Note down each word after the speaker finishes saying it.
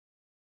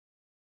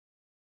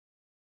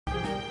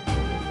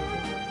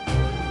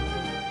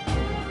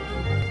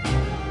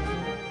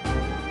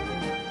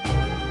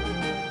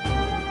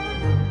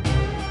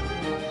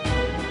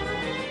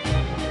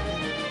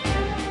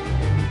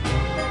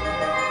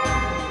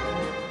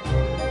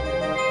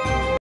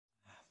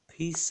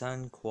Peace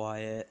and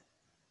quiet.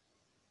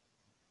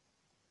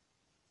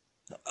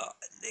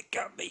 They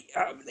got me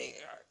out there.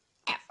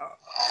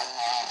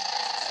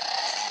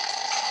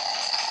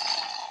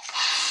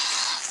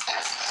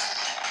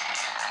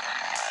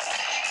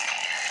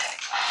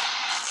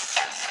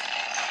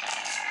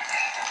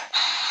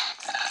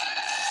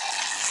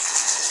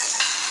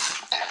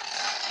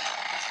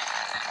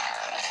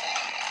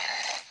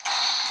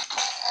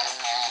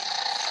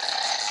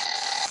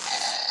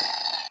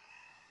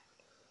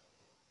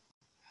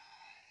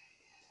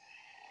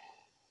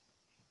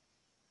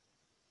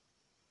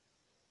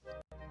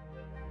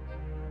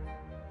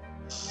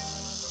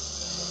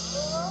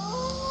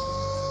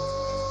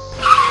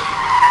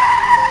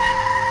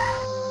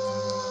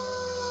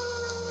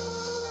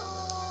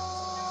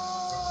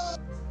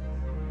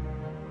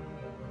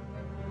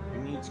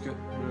 We need to get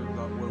rid of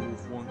that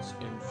werewolf once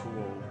and for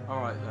all.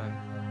 Alright then.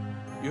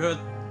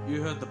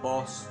 You heard the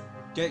boss.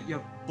 Get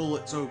your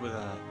bullets over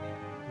there.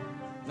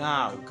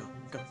 Now,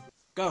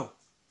 go.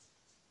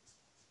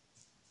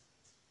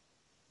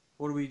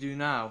 What do we do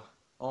now?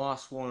 I'll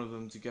ask one of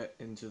them to get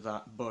into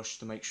that bush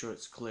to make sure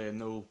it's clear,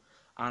 no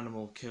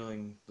animal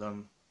killing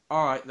them.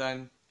 Alright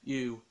then,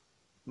 you,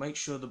 make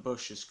sure the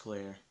bush is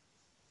clear.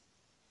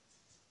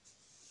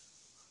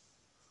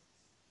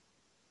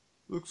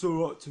 Looks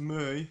alright to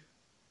me.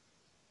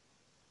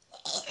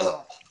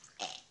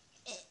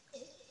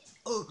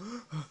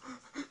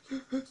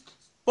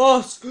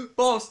 Boss,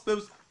 there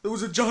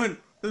was a giant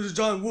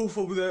wolf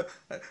over there,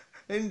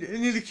 and it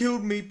nearly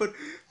killed me, but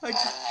I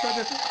just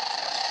tried to.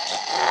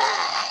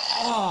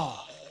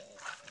 Oh.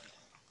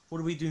 What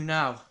do we do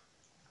now?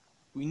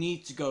 We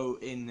need to go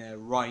in there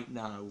right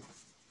now.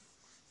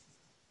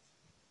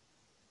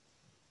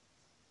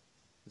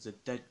 There's a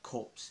dead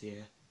corpse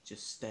here.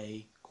 Just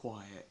stay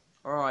quiet.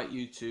 Alright,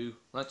 you two,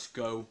 let's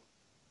go.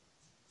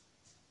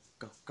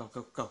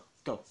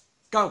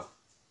 Go!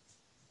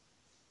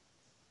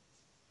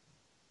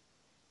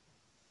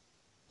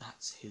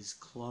 That's his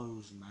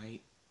clothes,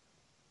 mate.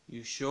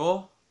 You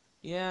sure?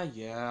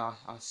 Yeah,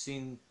 I've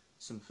seen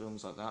some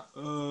films like that.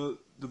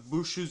 The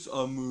bushes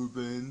are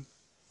moving.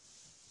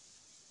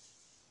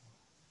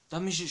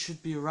 That means it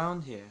should be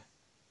around here.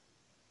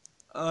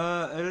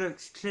 It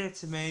looks clear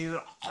to me.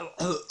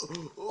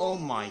 Oh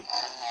my.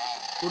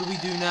 What do we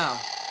do now?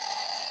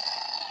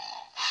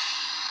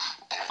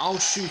 I'll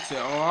shoot it,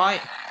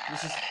 alright?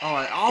 This is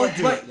alright, I'll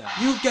do it then.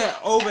 You get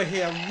over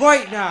here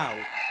right now!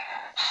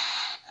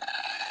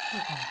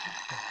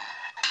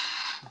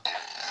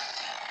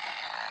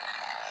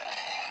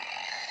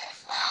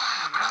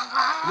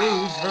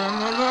 Leave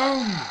them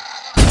alone!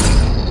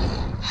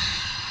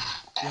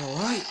 You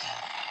alright?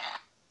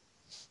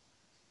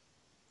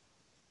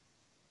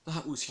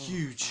 That was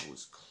huge. That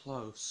was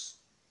close.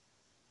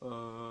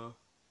 Oh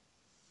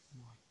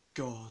my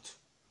god.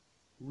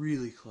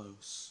 Really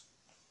close.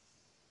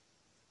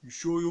 You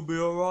sure you'll be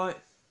alright?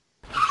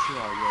 I'm sure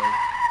I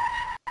will.